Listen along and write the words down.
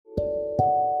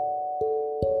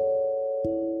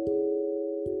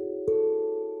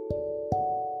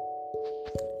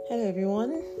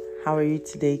everyone. How are you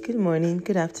today? Good morning,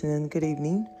 good afternoon, good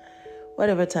evening.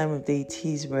 Whatever time of day it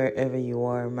is, wherever you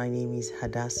are. My name is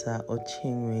Hadassah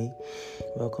Ochinwe.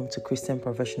 Welcome to Christian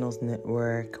Professionals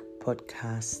Network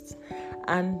podcast.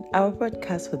 And our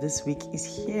podcast for this week is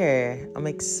here. I'm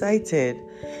excited.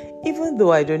 Even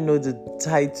though I don't know the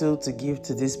title to give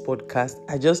to this podcast,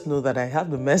 I just know that I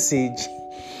have the message.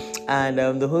 And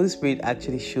the Holy Spirit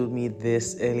actually showed me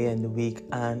this earlier in the week.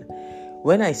 And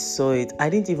when I saw it,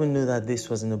 I didn't even know that this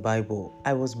was in the Bible.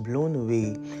 I was blown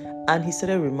away. And he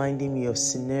started reminding me of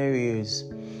scenarios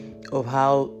of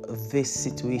how this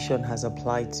situation has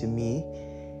applied to me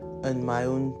in my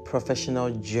own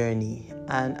professional journey.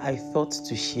 And I thought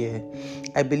to share.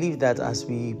 I believe that as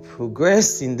we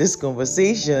progress in this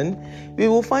conversation, we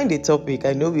will find a topic.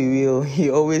 I know we will. He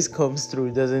always comes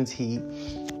through, doesn't he?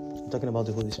 I'm talking about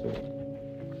the Holy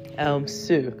Spirit.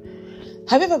 So,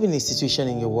 have you ever been in a situation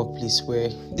in your workplace where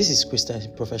this is Christian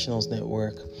Professionals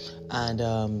Network,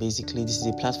 and basically this is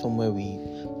a platform where we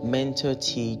mentor,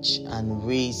 teach, and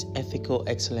raise ethical,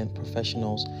 excellent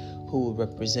professionals who will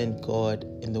represent God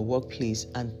in the workplace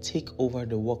and take over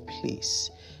the workplace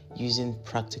using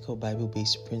practical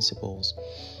Bible-based principles.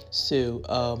 So,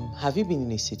 have you been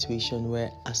in a situation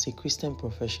where, as a Christian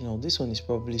professional, this one is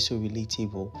probably so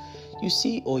relatable, you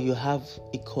see, or you have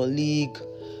a colleague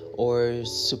or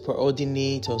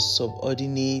superordinate or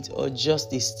subordinate or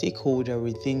just a stakeholder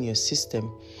within your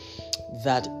system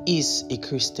that is a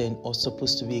Christian or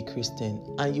supposed to be a Christian,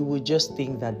 and you would just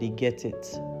think that they get it,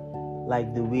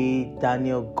 like the way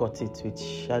Daniel got it with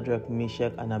Shadrach,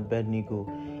 Meshach, and Abednego.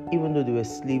 Even though they were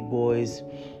slave boys,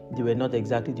 they were not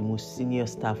exactly the most senior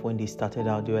staff when they started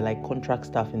out. They were like contract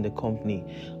staff in the company.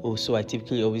 Also, I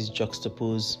typically always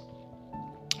juxtapose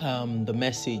the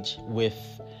message with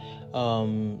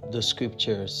the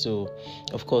scriptures. So,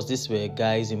 of course, these were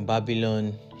guys in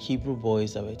Babylon, Hebrew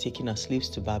boys that were taken as slaves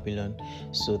to Babylon.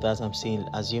 So that's I'm saying,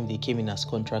 assume they came in as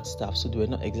contract staff. So they were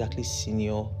not exactly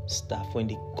senior staff when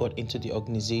they got into the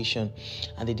organization,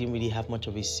 and they didn't really have much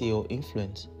of a say or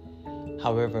influence.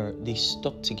 However, they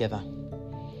stuck together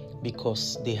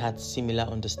because they had similar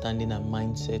understanding and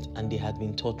mindset, and they had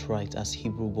been taught right as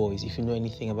Hebrew boys. If you know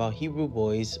anything about Hebrew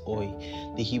boys or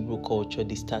the Hebrew culture,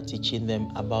 they start teaching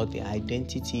them about their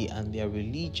identity and their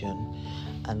religion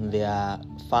and their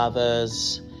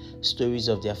fathers, stories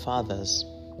of their fathers,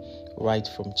 right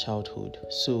from childhood.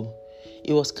 So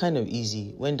it was kind of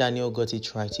easy. When Daniel got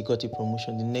it right, he got a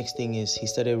promotion. The next thing is he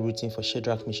started rooting for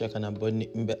Shadrach, Meshach, and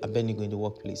Abednego in the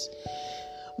workplace.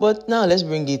 But now let's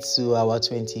bring it to our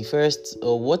 21st,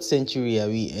 or what century are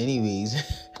we anyways?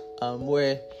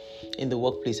 Where in the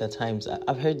workplace at times,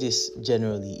 I've heard this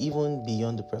generally, even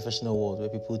beyond the professional world, where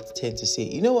people tend to say,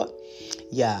 you know what?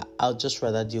 Yeah, I'll just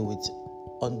rather deal with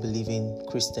unbelieving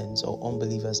Christians or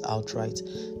unbelievers outright.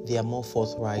 They are more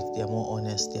forthright, they are more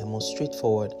honest, they are more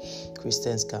straightforward.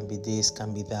 Christians can be this,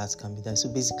 can be that, can be that. So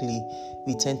basically,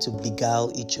 we tend to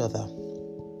beguile each other.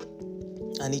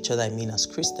 And each other, I mean as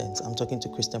Christians. I'm talking to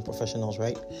Christian professionals,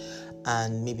 right?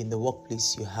 And maybe in the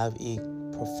workplace, you have a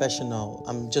professional.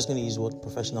 I'm just going to use the word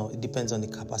professional. It depends on the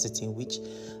capacity in which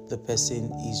the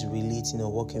person is relating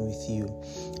or working with you.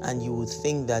 And you would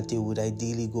think that they would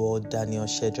ideally go Daniel,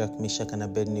 Shadrach, Meshach, and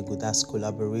Abednego, that's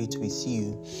collaborate with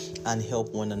you and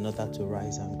help one another to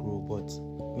rise and grow. But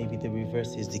maybe the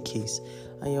reverse is the case.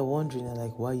 And you're wondering,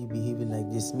 like, why are you behaving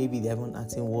like this? Maybe they're even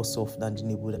acting worse off than the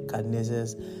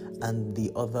Nebuchadnezzars and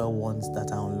the other ones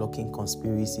that are unlocking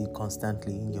conspiracy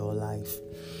constantly in your life.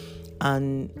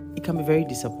 And it can be very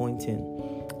disappointing.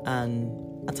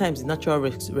 And at times, the natural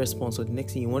response or the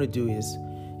next thing you want to do is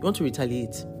you want to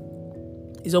retaliate.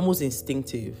 It's almost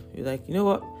instinctive. You're like, you know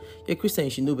what? You're a Christian,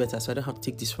 you should know better, so I don't have to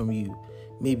take this from you.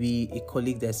 Maybe a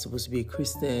colleague that's supposed to be a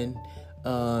Christian,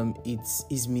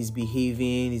 is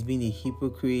misbehaving, is being a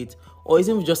hypocrite, or is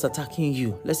even just attacking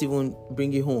you. Let's even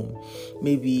bring it home.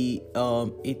 Maybe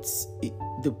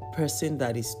the person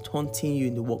that is taunting you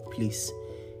in the workplace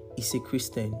is a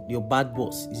Christian. Your bad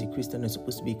boss is a Christian and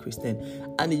supposed to be a Christian,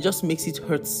 and it just makes it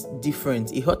hurt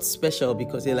different. It hurts special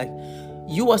because they're like,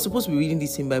 you are supposed to be reading the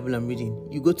same Bible I'm reading.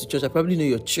 You go to church. I probably know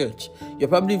your church. You're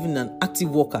probably even an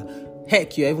active worker.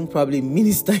 Heck, you're even probably a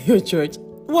minister in your church.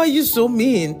 Why are you so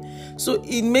mean? So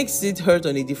it makes it hurt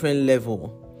on a different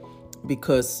level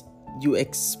because you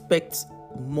expect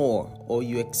more, or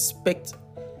you expect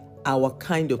our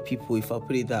kind of people, if I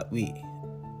put it that way,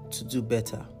 to do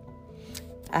better.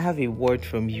 I have a word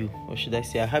from you, or should I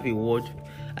say I have a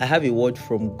word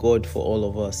from God for all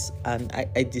of us. And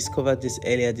I discovered this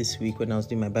earlier this week when I was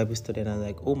doing my Bible study, and I was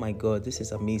like, oh my God, this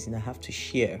is amazing. I have to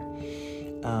share.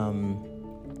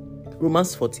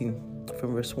 Romans 14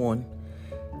 from verse 1.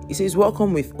 It says,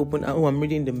 welcome with open... Oh, I'm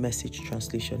reading the Message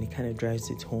translation. It kind of drives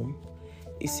it home.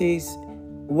 It says,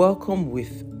 welcome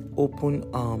with open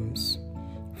arms,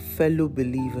 fellow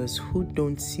believers who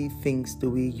don't see things the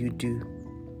way you do.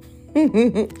 I'm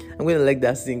going to let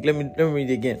that sink. Let me read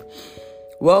it again.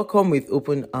 Welcome with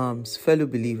open arms, fellow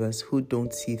believers who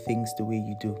don't see things the way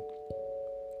you do.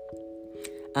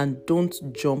 And don't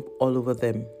jump all over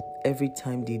them every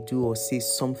time they do or say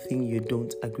something you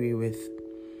don't agree with.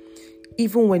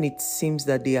 Even when it seems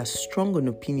that they are strong on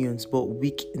opinions but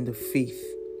weak in the faith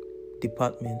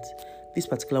department. This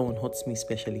particular one hurts me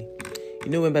especially. You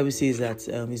know when Bible says that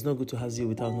it's not good to have zeal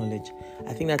without knowledge.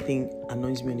 I think that thing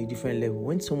annoys me on a different level.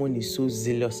 When someone is so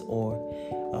zealous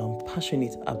or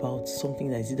passionate about something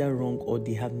that is either wrong or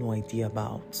they have no idea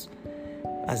about,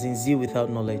 as in zeal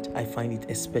without knowledge, I find it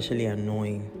especially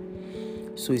annoying.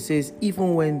 So it says,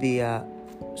 even when they are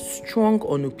strong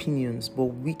on opinions but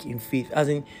weak in faith, as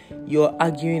in you're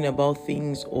arguing about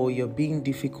things or you're being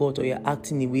difficult or you're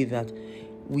acting in a way that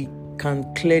we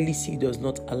can clearly see does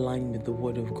not align with the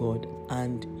word of God,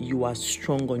 and you are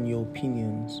strong on your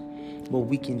opinions but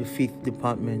weak in the faith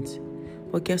department.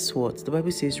 But guess what? The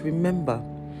Bible says, remember,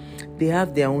 they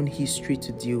have their own history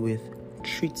to deal with.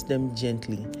 Treat them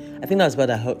gently. I think that's what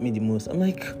that hurt me the most. I'm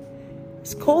like,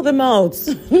 let's call them out.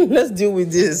 Let's deal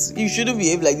with this. You shouldn't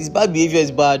behave like this. Bad behavior is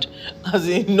bad. As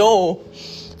in, no.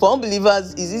 For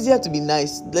unbelievers, it's easier to be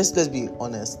nice. Let's be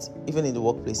honest. Even in the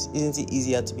workplace, isn't it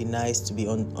easier to be nice, to be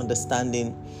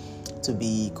understanding, to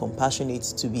be compassionate,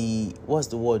 to be,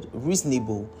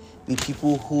 reasonable with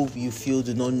people who you feel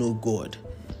do not know God,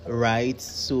 right?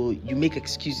 So you make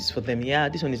excuses for them. Yeah,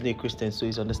 this one is not a Christian, so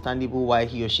it's understandable why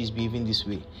he or she is behaving this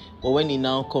way. But when it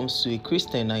now comes to a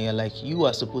Christian and you're like, you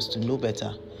are supposed to know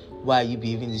better, why are you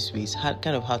behaving this way? It's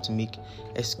kind of hard to make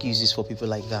excuses for people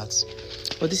like that.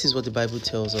 But this is what the Bible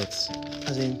tells us.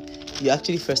 As in, you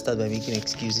actually first start by making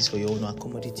excuses for your own or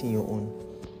accommodating your own.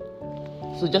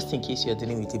 So just in case you're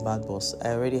dealing with a bad boss, I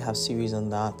already have series on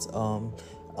that.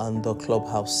 On the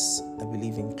Clubhouse, I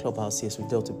believe in Clubhouse, yes, we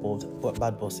dealt with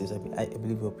bad bosses. I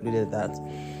believe we uploaded that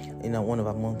in one of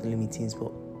our monthly meetings.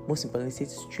 But most importantly,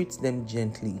 it's treat them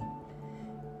gently.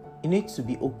 You need to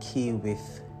be okay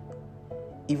with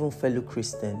even fellow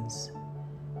Christians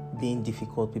being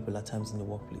difficult people at times in the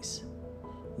workplace,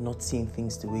 not seeing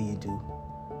things the way you do,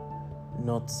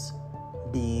 not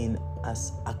being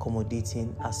as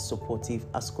accommodating, as supportive,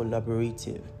 as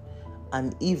collaborative,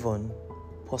 and even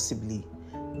possibly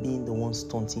being the one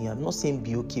stunting you. I'm not saying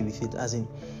be okay with it, as in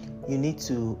you need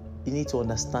to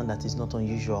understand that it's not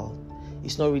unusual.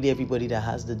 It's not really everybody that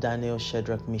has the Daniel,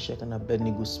 Shadrach, Meshach, and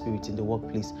Abednego spirit in the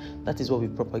workplace. That is what we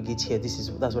propagate here.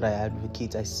 That's what I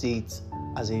advocate. I say it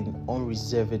as in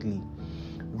unreservedly,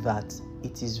 that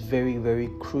it is very, very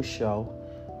crucial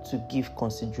to give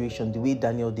consideration the way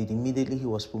Daniel did. Immediately he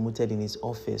was promoted in his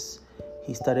office,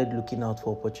 he started looking out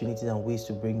for opportunities and ways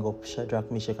to bring up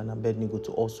Shadrach, Meshach, and Abednego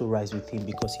to also rise with him,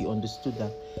 because he understood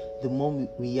that the more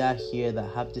we are here that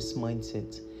have this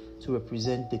mindset to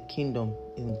represent the kingdom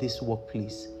in this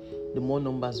workplace, the more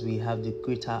numbers we have, the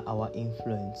greater our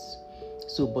influence.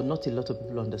 So, but not a lot of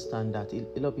people understand that.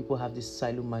 A lot of people have this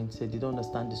silo mindset. They don't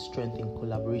understand the strength in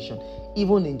collaboration,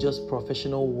 even in just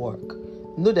professional work.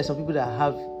 You know, there's some people that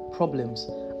have problems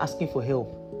asking for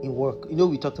help in work. You know,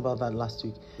 we talked about that last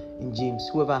week in James.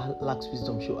 Whoever lacks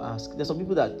wisdom should ask. There's some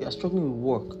people that they are struggling with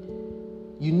work.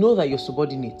 You know that your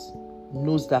subordinate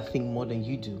knows that thing more than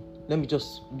you do. Let me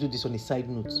just do this on a side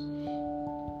note.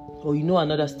 Or you know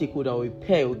another stakeholder or a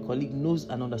peer or a colleague knows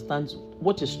and understands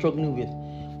what you're struggling with,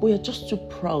 but you're just too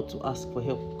proud to ask for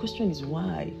help. The question is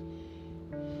why?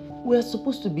 We are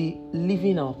supposed to be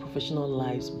living our professional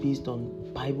lives based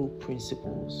on Bible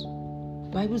principles.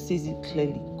 The Bible says it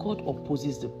clearly. God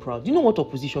opposes the proud. You know what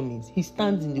opposition means? He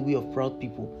stands in the way of proud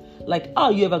people. Like, how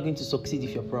are you ever going to succeed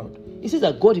if you're proud? It says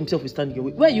that God himself will stand in your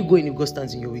way. Where are you going if God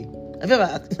stands in your way? Have you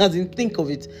ever think of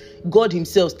it? God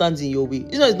himself stands in your way.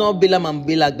 It's not Balaam and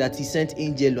Balak that he sent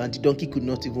angel and the donkey could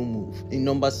not even move. In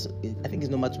Numbers, I think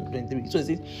it's number 23. So it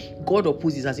says God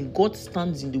opposes, as in God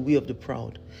stands in the way of the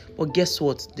proud. But guess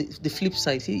what? The flip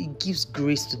side, he gives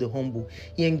grace to the humble.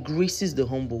 He engraces the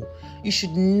humble. You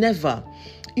should never,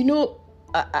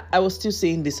 I was still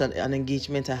saying this at an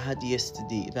engagement I had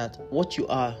yesterday, that what you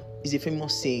are is a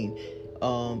famous saying.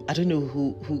 I don't know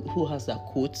who has that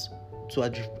quote to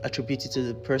attribute it to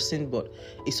the person, but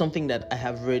it's something that I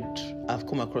have read, I've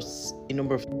come across a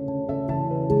number of.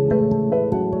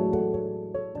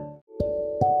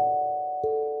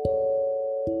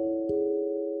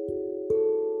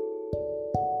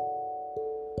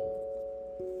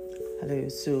 Hello.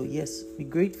 So yes, be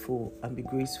grateful and be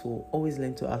graceful. Always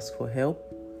learn to ask for help.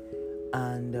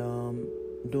 and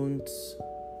don't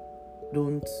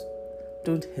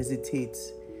don't hesitate.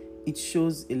 It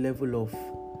shows a level of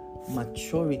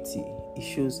maturity. It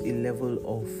shows a level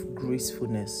of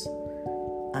gracefulness,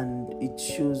 and it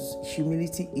shows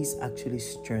humility is actually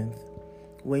strength.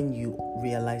 When you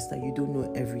realize that you don't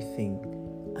know everything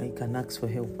and you can ask for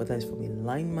help, whether it's from a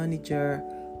line manager,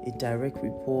 a direct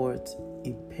report,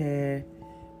 a peer,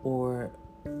 or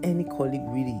any colleague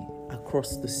really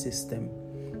across the system.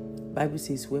 Bible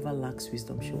says whoever lacks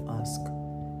wisdom shall ask.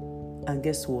 And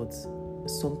guess what?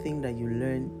 Something that you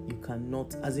learn, you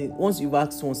cannot, as in once you've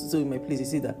asked once, so in my place you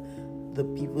see that the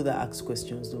people that ask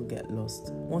questions don't get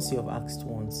lost. Once you have asked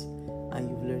once and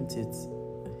you've learned it,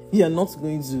 you're not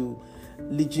going to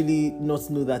literally not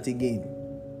know that again.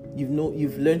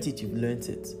 You've learned it.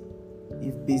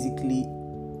 You've basically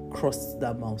crossed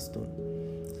that milestone.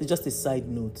 So just a side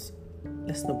note,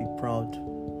 let's not be proud.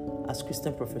 As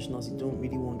Christian professionals, you don't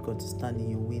really want God to stand in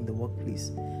your way in the workplace.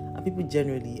 And people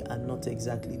generally are not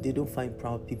exactly, they don't find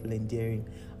proud people endearing.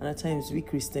 And at times, we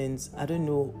Christians, I don't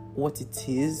know what it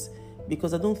is,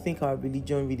 because I don't think our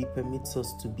religion really permits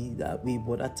us to be that way.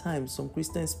 But at times, some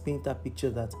Christians paint that picture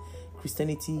that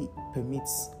Christianity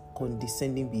permits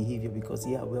condescending behavior because,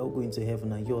 we're all going to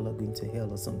heaven and you all are going to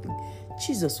hell or something.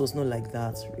 Jesus was not like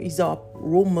that. He's our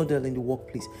role model in the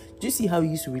workplace. Do you see how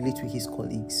he used to relate with his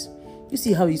colleagues? Do you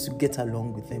see how he used to get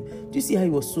along with them? Do you see how he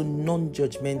was so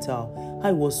non-judgmental? How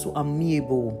he was so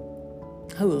amiable?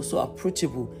 How he was so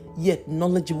approachable, yet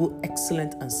knowledgeable,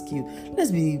 excellent, and skilled?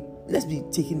 Let's be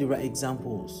taking the right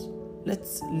examples.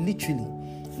 Let's be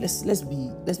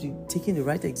taking the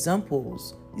right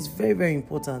examples. It's very, very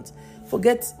important.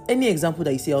 Forget any example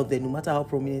that you see out there, no matter how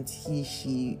prominent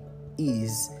she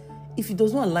is. If it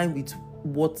does not align with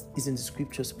what is in the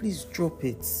scriptures, please drop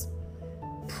it.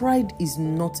 Pride is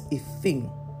not a thing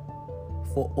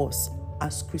for us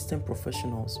as Christian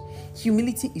professionals.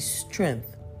 Humility is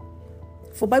strength.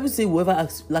 For Bible says, whoever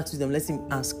lacks wisdom, let him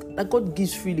ask. That God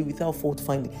gives freely without fault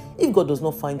finding. If God does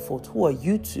not find fault, who are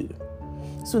you to?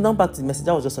 So now back to the message.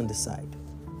 That was just on the side.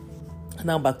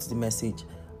 Now back to the message.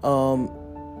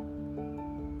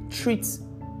 Treat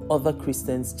other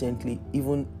Christians gently,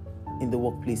 even in the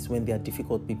workplace when they are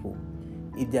difficult people.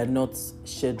 If they are not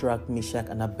Shadrach, Meshach,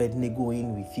 and Abednego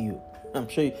in with you. I'm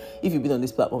sure if you've been on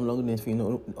this platform long enough,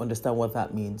 you understand what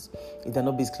that means. If they're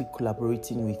not basically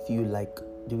collaborating with you like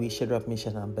the way Shadrach,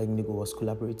 Meshach, and Abednego was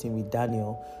collaborating with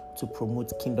Daniel to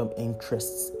promote kingdom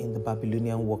interests in the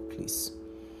Babylonian workplace.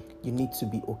 You need to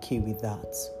be okay with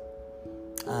that.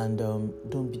 And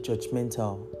don't be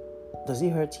judgmental. Does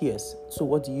it hurt? Yes. So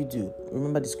what do you do?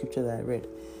 Remember the scripture that I read.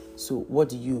 So what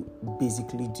do you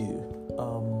basically do?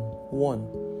 1,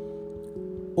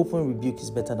 open rebuke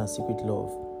is better than secret love.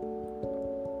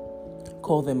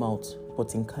 Call them out,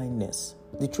 but in kindness.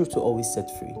 The truth will always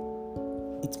set free.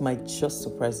 It might just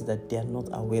surprise you that they are not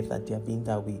aware that they are being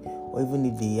that way, or even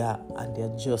if they are and they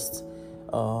are just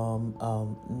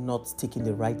not taking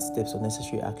the right steps or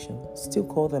necessary action. Still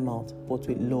call them out, but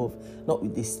with love, not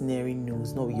with a sneering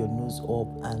nose, not with your nose up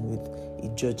and with a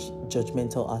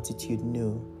judgmental attitude.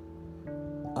 No.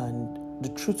 And the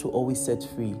truth will always set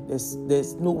free.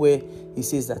 There's nowhere he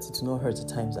says that it will not hurt at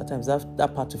times. At times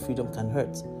that part of freedom can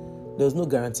hurt. There's no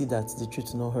guarantee that the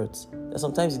truth will not hurt.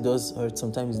 Sometimes it does hurt,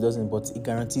 sometimes it doesn't, but it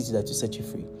guarantees you that to set you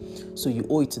free. So you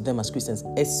owe it to them as Christians,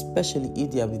 especially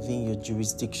if they are within your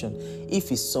jurisdiction.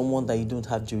 If it's someone that you don't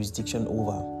have jurisdiction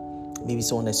over, maybe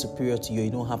someone that's superior to you,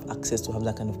 you don't have access to have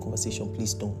that kind of conversation,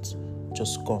 please don't.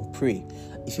 Just go and pray.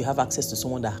 If you have access to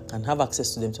someone that can have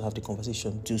access to them to have the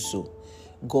conversation, do so.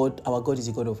 Our God is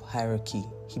a God of hierarchy.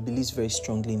 He believes very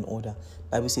strongly in order.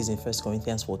 The Bible says in 1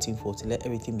 Corinthians 14:40, let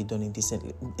everything be done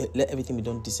decently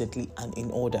and in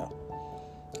order.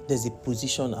 There's a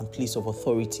position and place of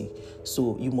authority.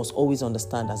 So you must always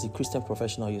understand as a Christian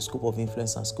professional your scope of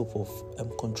influence and scope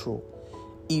of control.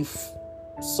 If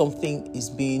something is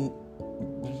being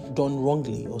done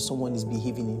wrongly or someone is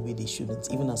behaving in a way they shouldn't,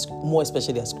 more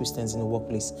especially as Christians in the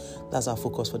workplace, that's our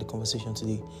focus for the conversation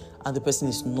today, and the person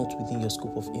is not within your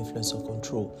scope of influence or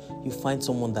control, you find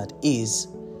someone that is,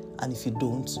 and if you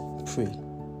don't, pray.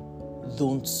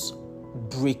 Don't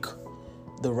break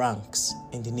the ranks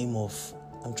in the name of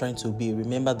I'm trying to obey.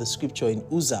 Remember the scripture in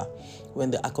Uzzah when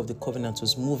the Ark of the Covenant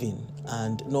was moving,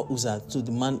 and not Uzzah, to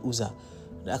the man Uzzah.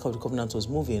 The Ark of the Covenant was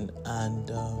moving,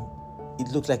 and it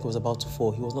looked like it was about to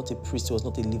fall. He was not a priest, he was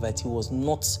not a Levite, he was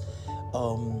not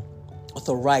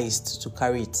authorized to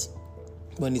carry it.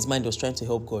 When his mind was trying to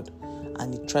help God,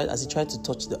 and as he tried to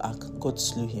touch the ark, God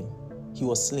slew him. He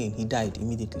was slain, he died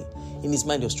immediately. In his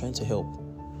mind, he was trying to help.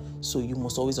 So you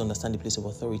must always understand the place of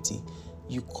authority.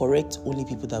 You correct only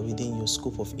people that are within your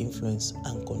scope of influence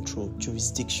and control.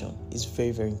 Jurisdiction is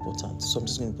very, very important. So I'm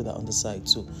just going to put that on the side.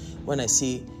 So when I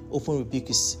say open rebuke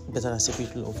is better than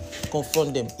secret love,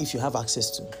 confront them if you have access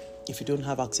to. If you don't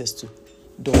have access to,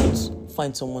 don't.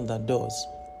 Find someone that does.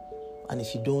 And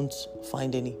if you don't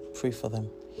find any, pray for them.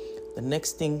 The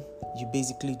next thing you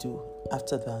basically do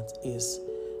after that is,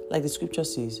 like the scripture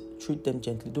says, treat them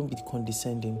gently. Don't be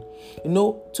condescending.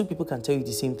 Two people can tell you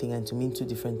the same thing and to mean two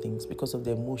different things because of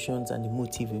the emotions and the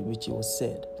motive with which it was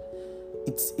said.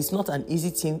 It's not an easy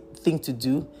thing to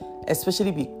do,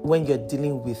 especially when you're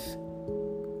dealing with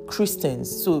Christians.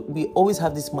 So we always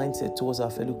have this mindset towards our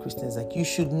fellow Christians, like you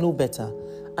should know better.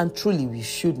 And truly, we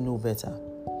should know better.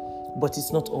 But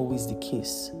it's not always the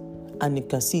case. And you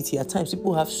can see it here. At times,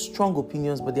 people have strong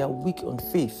opinions, but they are weak on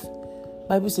faith.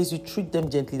 Bible says you treat them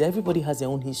gently. That everybody has their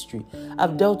own history.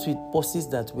 I've dealt with bosses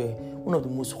that were one of the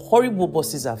most horrible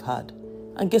bosses I've had.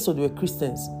 And guess what? They were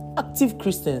Christians. Active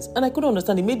Christians. And I couldn't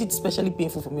understand. It made it especially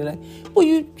painful for me. Like, but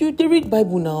they read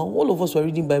Bible now. All of us were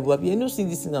reading Bible. Have you not seen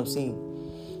this thing I'm saying?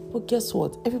 But guess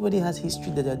what? Everybody has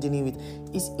history that they're dealing with.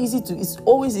 It's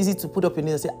always easy to put up your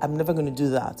name and say, I'm never going to do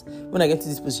that. When I get to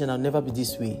this position, I'll never be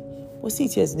this way. But see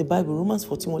it here in the Bible, Romans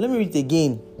 14:1. Let me read it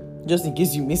again, just in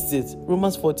case you missed it.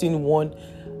 Romans 14:1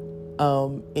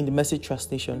 in the Message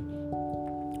translation.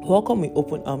 Welcome with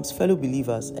open arms, fellow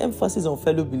believers. Emphasis on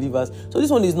fellow believers. So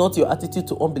this one is not your attitude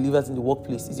to unbelievers in the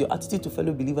workplace. It's your attitude to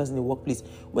fellow believers in the workplace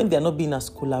when they're not being as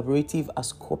collaborative,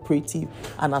 as cooperative,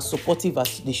 and as supportive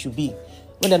as they should be.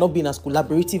 When they're not being as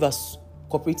collaborative, as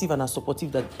cooperative, and as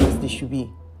supportive as they should be.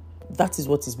 That is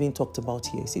what is being talked about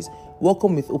here. It says,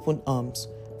 welcome with open arms,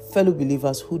 fellow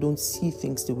believers who don't see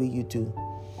things the way you do,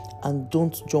 and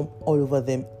don't jump all over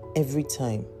them every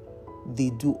time they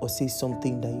do or say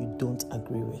something that you don't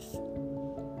agree with.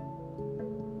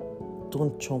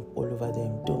 Don't jump all over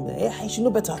them. Don't be like, I should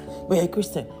know better. But you're a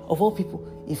Christian. Of all people,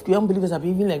 if unbelievers are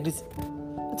behaving like this,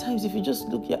 at times if you just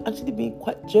look, you're actually being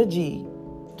quite judgy.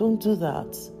 Don't do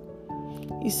that.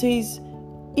 He says,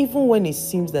 even when it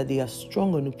seems that they are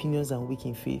strong on opinions and weak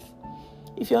in faith.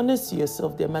 If you're honest to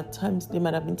yourself, there might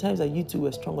have been times that you too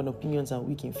were strong on opinions and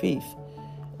weak in faith.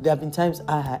 There have been times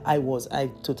I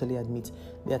totally admit,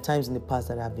 there are times in the past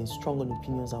that I have been strong on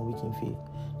opinions and weak in faith.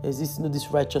 There's this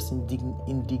righteous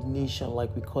indignation,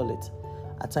 like we call it,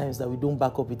 at times that we don't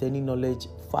back up with any knowledge,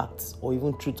 facts, or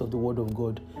even truth of the word of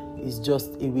God. It's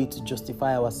just a way to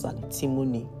justify our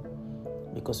sanctimony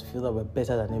because we feel that we're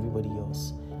better than everybody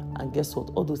else. And guess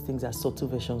what? All those things are subtle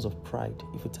versions of pride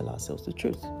if we tell ourselves the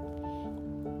truth.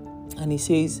 And he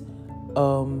says,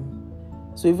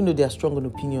 so even though they are strong on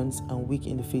opinions and weak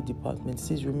in the faith department, he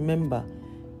says, remember,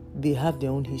 they have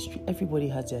their own history. Everybody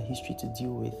has their history to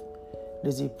deal with.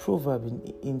 There's a proverb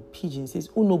in Pidgin. It says,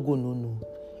 uno go no no.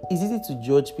 It's easy to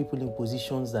judge people in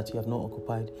positions that you have not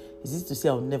occupied. It's easy to say,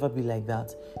 I'll never be like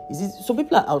that. Some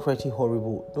people are outrightly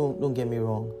horrible. Don't get me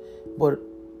wrong. But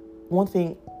one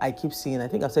thing I keep saying, I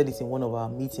think I've said this in one of our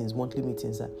meetings, monthly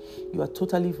meetings, that you are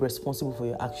totally responsible for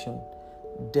your action,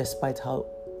 despite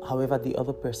however the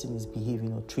other person is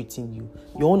behaving or treating you.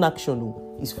 Your own action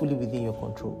is fully within your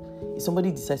control. If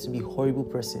somebody decides to be a horrible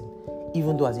person,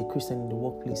 even though as a Christian in the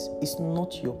workplace, it's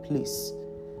not your place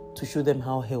to show them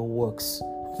how hell works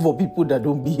for people that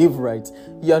don't behave right.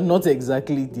 You are not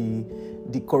exactly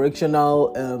the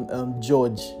correctional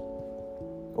judge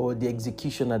or the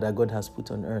executioner that God has put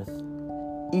on earth.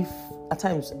 If at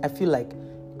times I feel like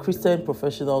Christian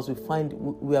professionals,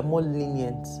 we are more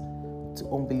lenient to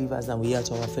unbelievers than we are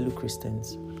to our fellow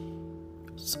Christians.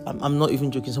 So I'm not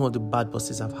even joking. Some of the bad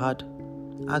bosses I've had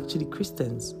are actually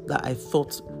Christians that I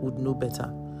thought would know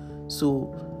better.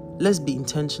 So let's be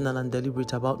intentional and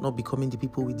deliberate about not becoming the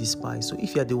people we despise. So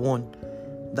if you're the one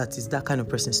that is that kind of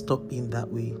person, stop being that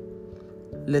way.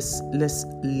 Let's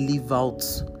live out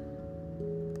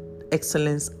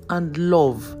excellence and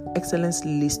love. Excellence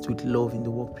laced with love in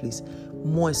the workplace,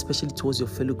 more especially towards your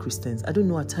fellow Christians. I don't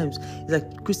know, at times it's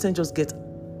like Christians just get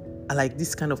like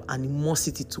this kind of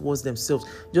animosity towards themselves.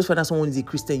 Just find out someone is a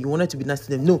Christian, you wanted to be nice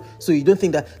to them. No, so you don't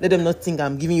think that, let them not think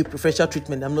I'm giving you preferential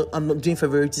treatment. I'm not doing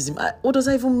favoritism. What does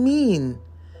that even mean?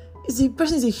 The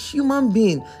person is a human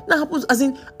being. Now, as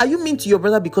in, are you mean to your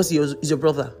brother because he's your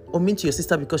brother, or mean to your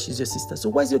sister because she's your sister? So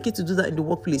why is it okay to do that in the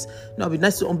workplace? No, I'll be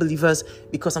nice to unbelievers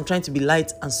because I'm trying to be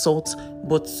light and salt,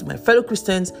 but to my fellow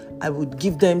Christians, I would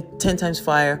give them 10 times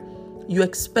fire. You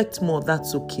expect more,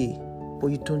 that's okay, but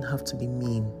you don't have to be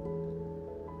mean.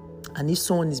 And if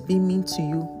someone is being mean to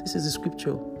you, this is the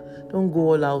scripture. Don't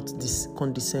go all out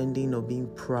condescending or being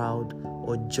proud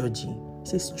or judgy. It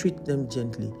says treat them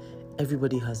gently.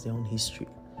 Everybody has their own history.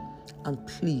 And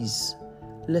please,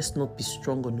 let's not be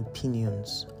strong on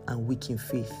opinions and weak in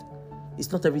faith.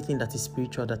 It's not everything that is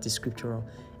spiritual that is scriptural.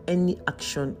 Any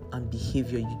action and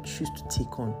behavior you choose to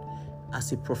take on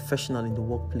as a professional in the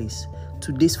workplace,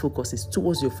 today's focus is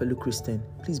towards your fellow Christian.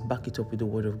 Please back it up with the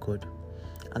word of God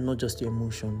and not just your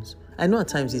emotions. I know at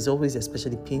times it's always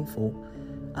especially painful,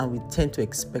 and we tend to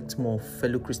expect more of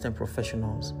fellow Christian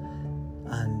professionals,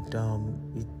 and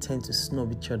we tend to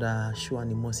snub each other, show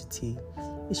animosity.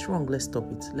 It's wrong. Let's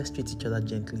stop it. Let's treat each other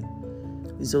gently.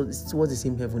 It's towards the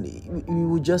same heaven. We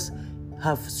will just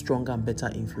have stronger and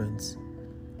better influence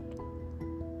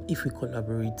if we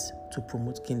collaborate to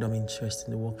promote kingdom interest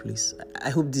in the workplace. I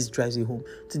hope this drives you home.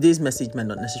 Today's message might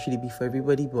not necessarily be for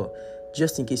everybody, but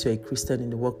just in case you're a Christian in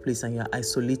the workplace and you're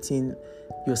isolating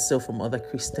yourself from other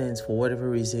Christians for whatever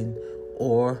reason,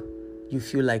 or you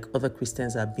feel like other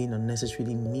Christians are being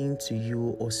unnecessarily mean to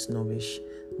you or snobbish,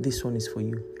 this one is for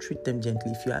you. Treat them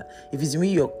gently. If it's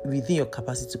within your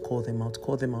capacity to call them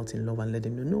out in love and let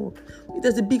them know. No,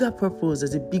 there's a bigger purpose.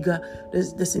 There's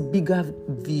a bigger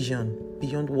vision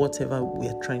beyond whatever we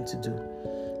are trying to do.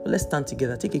 But let's stand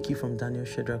together. Take a cue from Daniel,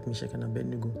 Shadrach, Meshach, and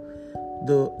Abednego.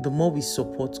 The more we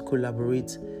support,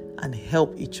 collaborate, and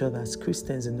help each other as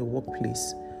Christians in the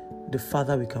workplace, the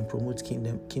farther we can promote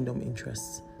kingdom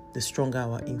interests, the stronger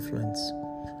our influence,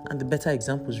 and the better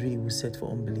examples really will set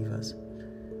for unbelievers.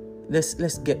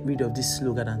 Let's get rid of this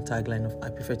slogan and tagline of "I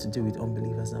prefer to deal with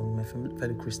unbelievers than with my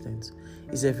fellow Christians."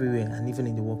 It's everywhere, and even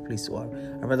in the workplace. Or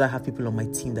I'd rather have people on my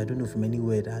team that I don't know from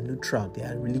anywhere, that are neutral, they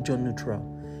are religion neutral.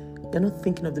 They're not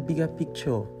thinking of the bigger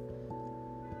picture.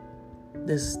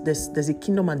 There's a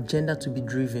kingdom agenda to be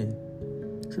driven.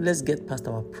 So let's get past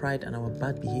our pride and our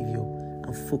bad behavior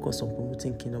and focus on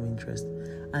promoting kingdom interest,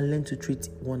 and learn to treat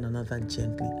one another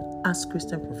gently as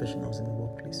Christian professionals in the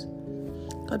workplace.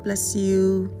 God bless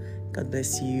you. God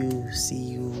bless you. See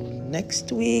you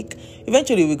next week.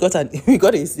 Eventually, we got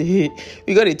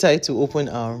a title, Open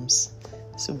Arms.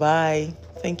 So bye.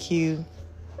 Thank you.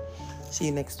 See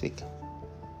you next week.